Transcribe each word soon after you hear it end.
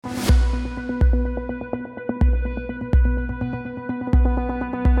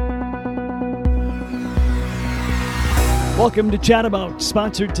Welcome to Chat About,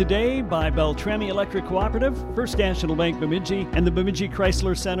 sponsored today by Beltrami Electric Cooperative, First National Bank Bemidji, and the Bemidji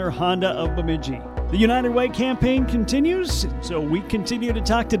Chrysler Center Honda of Bemidji. The United Way campaign continues, so we continue to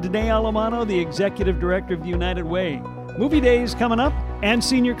talk to Denae Alamano, the Executive Director of the United Way. Movie Day is coming up, and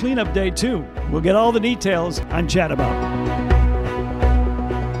Senior Cleanup Day, too. We'll get all the details on Chat About.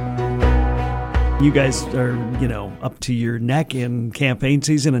 You guys are, up to your neck in campaign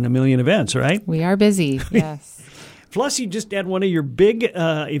season and a million events, right? We are busy, yes. Plus, you just had one of your big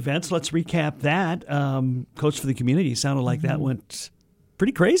events. Let's recap that. Coach for the Community. Sounded like that went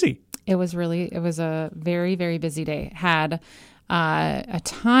pretty crazy. It was a very, very busy day. Had a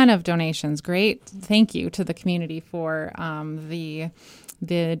ton of donations. Great thank you to the community for the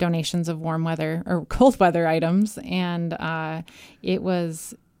donations of warm weather or cold weather items. And it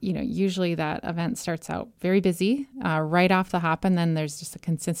was, usually that event starts out very busy right off the hop, and then there's just a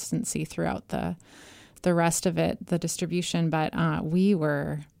consistency throughout the rest of it, the distribution. But we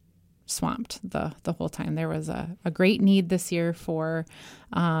were swamped the whole time. There was a great need this year for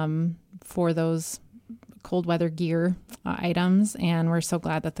those cold weather gear items, and we're so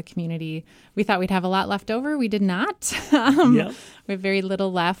glad that the community, we thought we'd have a lot left over. We did not. We have very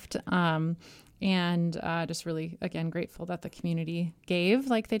little left, and just really, again, grateful that the community gave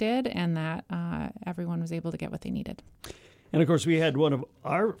like they did, and that everyone was able to get what they needed. And, of course, we had one of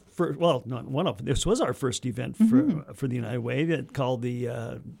our first, this was our first event for the United Way that called the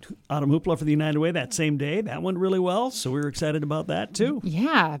Autumn Hoopla for the United Way that same day. That went really well, so we were excited about that, too.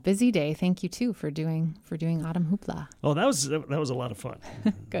 Yeah, busy day. Thank you, too, for doing Autumn Hoopla. Oh, that was a lot of fun.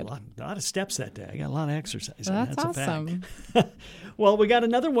 Good. A lot of steps that day. I got a lot of exercise. Well, that's awesome. A fact. Well, we got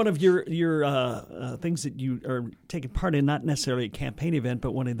another one of your things that you are taking part in, not necessarily a campaign event,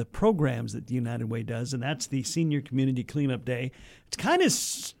 but one of the programs that the United Way does, and that's the Senior Community Cleanup Day. It kind of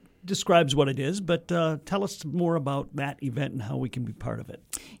describes what it is, but tell us more about that event and how we can be part of it.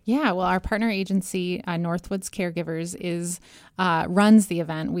 Yeah, well, our partner agency, Northwoods Caregivers, runs the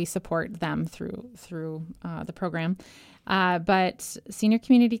event. We support them through the program. But Senior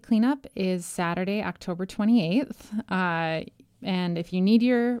Community Cleanup is Saturday, October 28th. And if you need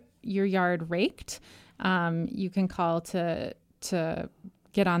your yard raked, you can call to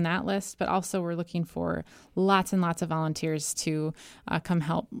get on that list. But also we're looking for lots and lots of volunteers to come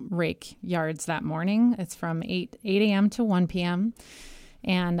help rake yards that morning. It's from 8 a.m. to 1 p.m.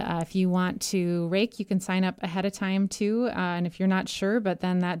 And if you want to rake, you can sign up ahead of time too. And if you're not sure, but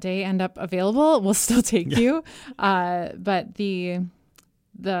then that day end up available, we'll still take you. But the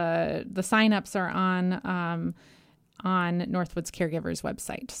signups are on Northwoods Caregivers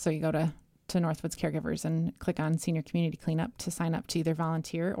website. So you go to Northwoods Caregivers and click on Senior Community Cleanup to sign up to either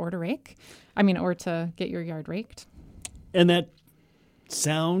volunteer or to rake. or to get your yard raked. And that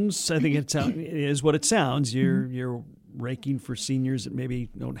sounds, I think it is what it sounds. You're raking for seniors that maybe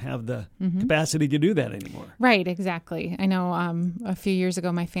don't have the capacity to do that anymore. Right, exactly. I know a few years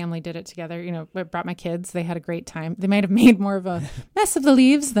ago my family did it together. I brought my kids. They had a great time. They might have made more of a mess of the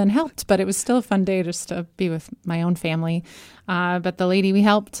leaves than helped, but it was still a fun day just to be with my own family. But the lady we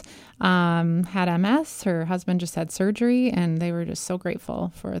helped had MS. Her husband just had surgery, and they were just so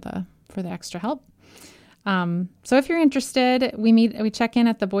grateful for the extra help. So if you're interested, we check in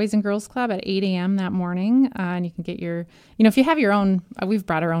at the Boys and Girls Club at 8 a.m. that morning, and you can get your, if you have your own, we've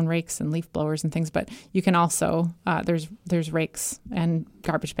brought our own rakes and leaf blowers and things, but you can also, there's rakes and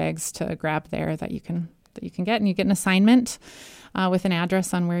garbage bags to grab there that you can get, and you get an assignment with an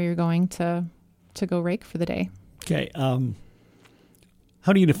address on where you're going to go rake for the day. Okay.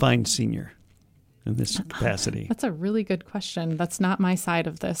 How do you define senior in this capacity? That's a really good question. That's not my side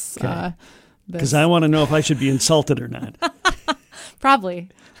of this. Okay. Because I want to know if I should be insulted or not. Probably.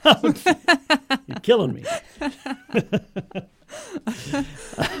 You're killing me.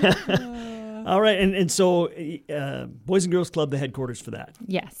 All right. And so Boys and Girls Club, the headquarters for that.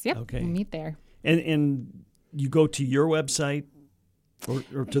 Yes. Yep. Okay. We'll meet there. And you go to your website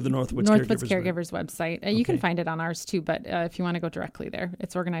or to the Northwoods Caregivers website. You can find it on ours too, but if you want to go directly there,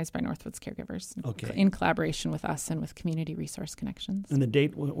 it's organized by Northwoods Caregivers in collaboration with us and with Community Resource Connections. And the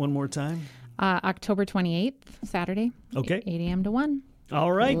date one more time? October 28th, Saturday, 8 a.m. to 1.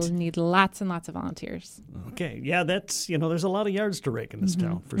 All right. We'll need lots and lots of volunteers. Okay. Yeah, that's, there's a lot of yards to rake in this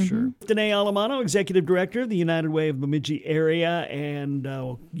town, for sure. Denae Alamano, Executive Director of the United Way of Bemidji area. And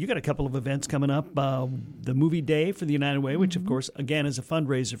you got a couple of events coming up. The Movie Day for the United Way, which, of course, again, is a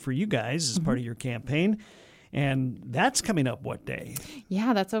fundraiser for you guys as part of your campaign. And that's coming up what day?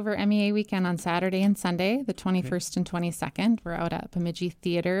 Yeah, that's over MEA weekend on Saturday and Sunday, the 21st and 22nd. We're out at Bemidji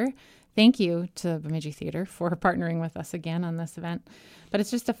Theater. Thank you to Bemidji Theater for partnering with us again on this event. But it's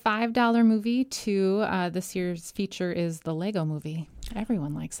just a $5 movie to this year's feature is the Lego Movie.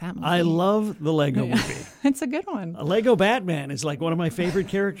 Everyone likes that movie. I love the Lego Movie. It's a good one. A Lego Batman is like one of my favorite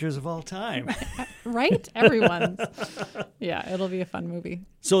characters of all time. Right? Everyone's. Yeah, it'll be a fun movie.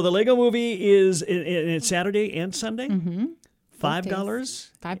 So the Lego Movie is it's Saturday and Sunday? Mm-hmm. $5?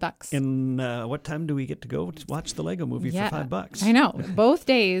 $5. And what time do we get to go to watch the Lego Movie for $5? I know. Both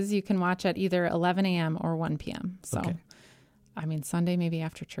days you can watch at either 11 a.m. or 1 p.m. So, okay. I mean, Sunday, maybe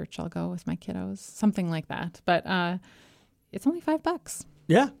after church, I'll go with my kiddos, something like that. But it's only $5.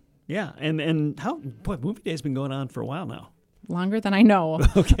 Yeah. Yeah. And movie day's been going on for a while now. Longer than I know.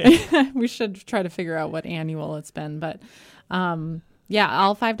 Okay. We should try to figure out what annual it's been. But yeah,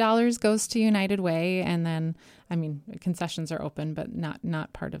 all $5 goes to United Way. And then, I mean, concessions are open, but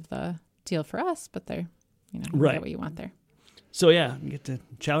not part of the deal for us. But they're, you get what you want there. So yeah, you get to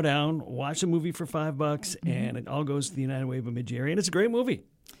chow down, watch a movie for $5, and it all goes to the United Way Bemidji area. And it's a great movie.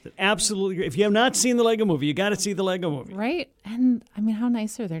 It's absolutely great. If you have not seen the Lego Movie, you got to see the Lego Movie. Right. And I mean, how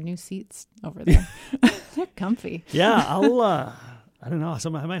nice are their new seats over there? They're comfy. Yeah, I don't know.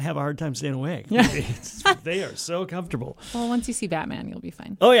 I might have a hard time staying awake. Yeah. They are so comfortable. Well, once you see Batman, you'll be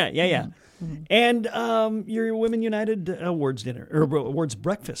fine. Oh, yeah. Mm-hmm. And your Women United awards dinner, or awards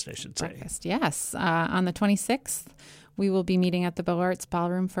breakfast, I should say. Breakfast, yes. On the 26th, we will be meeting at the Beaux Arts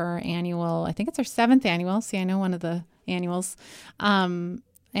Ballroom for our annual, I think it's our 7th annual. See, I know one of the annuals.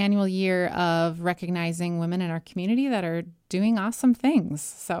 Annual year of recognizing women in our community that are doing awesome things.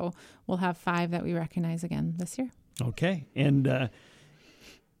 So we'll have 5 that we recognize again this year. Okay. And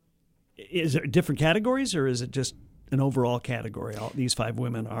is there different categories, or is it just an overall category? These 5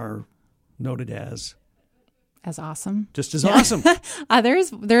 women are noted as awesome. Just as awesome.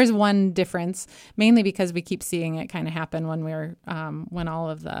 There's one difference, mainly because we keep seeing it kind of happen when all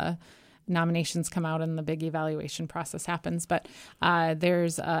of the nominations come out and the big evaluation process happens. But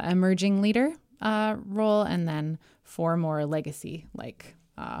there's an emerging leader role, and then 4 more legacy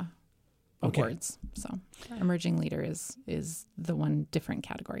awards. So emerging leader is the one different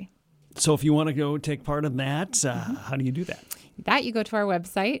category. So if you want to go take part in that, how do you do that? That you go to our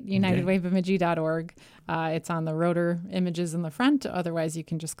website, unitedwaybemidji.org. It's on the rotor images in the front. Otherwise, you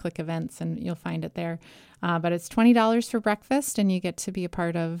can just click events and you'll find it there. But it's $20 for breakfast, and you get to be a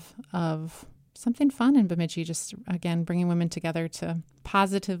part of something fun in Bemidji. Just, again, bringing women together to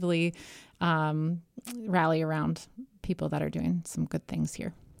positively rally around people that are doing some good things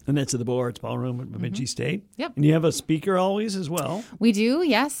here. And that's at the Beaux Arts Ballroom at Bemidji State. Yep. And you have a speaker always as well? We do,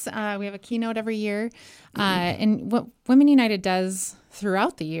 yes. We have a keynote every year. And what Women United does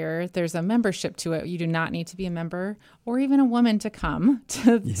throughout the year, there's a membership to it. You do not need to be a member or even a woman to come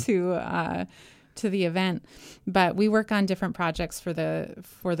to the event. But we work on different projects for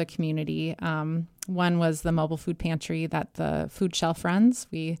the community. One was the mobile food pantry that the food shelf runs.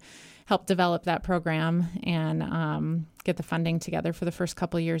 We helped develop that program and get the funding together for the first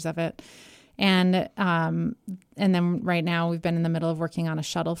couple of years of it. And then right now we've been in the middle of working on a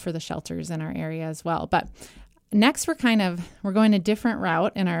shuttle for the shelters in our area as well. But next we're going a different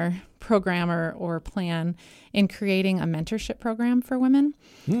route in our program or plan in creating a mentorship program for women.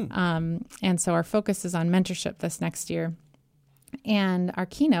 And so our focus is on mentorship this next year. And our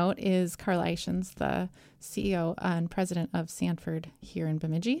keynote is Carla Ishins, the CEO and president of Sanford here in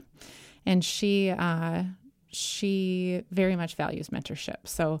Bemidji. And she very much values mentorship.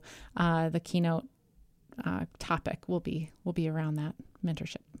 So the keynote topic will be around that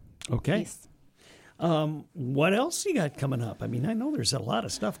mentorship. Okay. Piece. What else you got coming up? I mean, I know there's a lot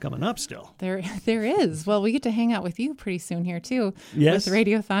of stuff coming up still. There is. Well, we get to hang out with you pretty soon here too. Yes. With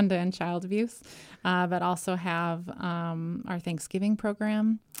Radiothon to End Child Abuse, but also have our Thanksgiving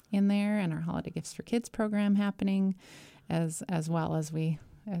program in there and our Holiday Gifts for Kids program happening, as well as we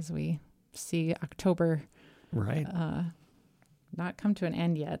see October. Right. Not come to an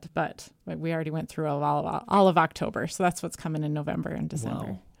end yet, but we already went through all of October, so that's what's coming in November and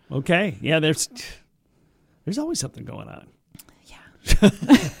December. Wow. Okay. Yeah. There's always something going on. Yeah.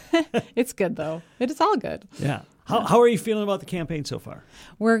 It's good, though. It is all good. Yeah. How are you feeling about the campaign so far?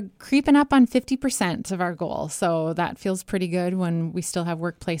 We're creeping up on 50% of our goal. So that feels pretty good when we still have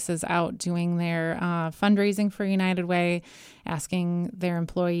workplaces out doing their fundraising for United Way, asking their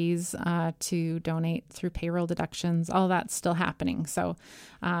employees to donate through payroll deductions. All that's still happening. So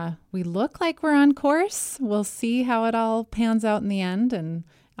we look like we're on course. We'll see how it all pans out in the end. And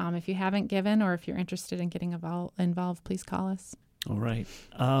if you haven't given or if you're interested in getting involved, please call us. All right.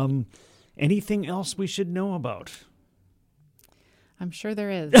 Anything else we should know about? I'm sure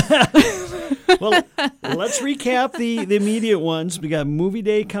there is. Well, let's recap the immediate ones. We got Movie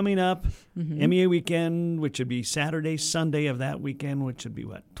Day coming up, MEA weekend, which would be Saturday, Sunday of that weekend, which would be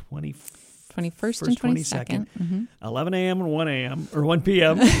what, 21st and 22nd. 11 a.m. and 1 a.m. or 1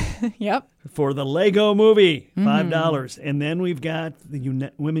 p.m. Yep. For the Lego movie, $5. And then we've got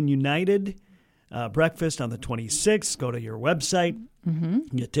the Women United breakfast on the 26th. Go to your website,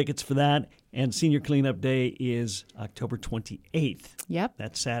 get tickets for that. And Senior Cleanup Day is October 28th. Yep.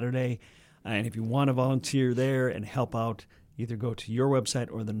 That's Saturday. And if you want to volunteer there and help out, either go to your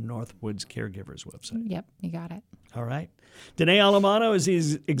website or the Northwoods Caregivers website. Yep, you got it. All right. Denae Alamano is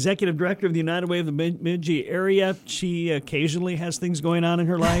the Executive Director of the United Way of the Bemidji area. She occasionally has things going on in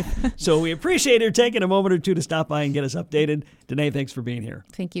her life. So we appreciate her taking a moment or two to stop by and get us updated. Denae, thanks for being here.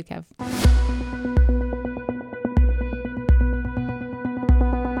 Thank you, Kev.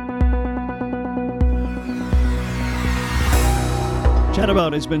 Chat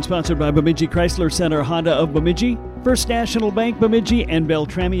About has been sponsored by Bemidji Chrysler Center Honda of Bemidji, First National Bank Bemidji, and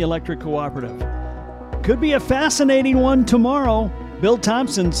Beltrami Electric Cooperative. Could be a fascinating one tomorrow. Bill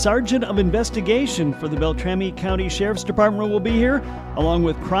Thompson, Sergeant of Investigation for the Beltrami County Sheriff's Department, will be here, along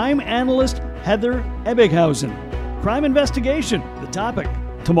with crime analyst Heather Ebbighausen. Crime investigation, the topic,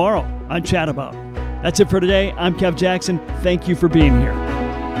 tomorrow on Chat About. That's it for today. I'm Kev Jackson. Thank you for being here.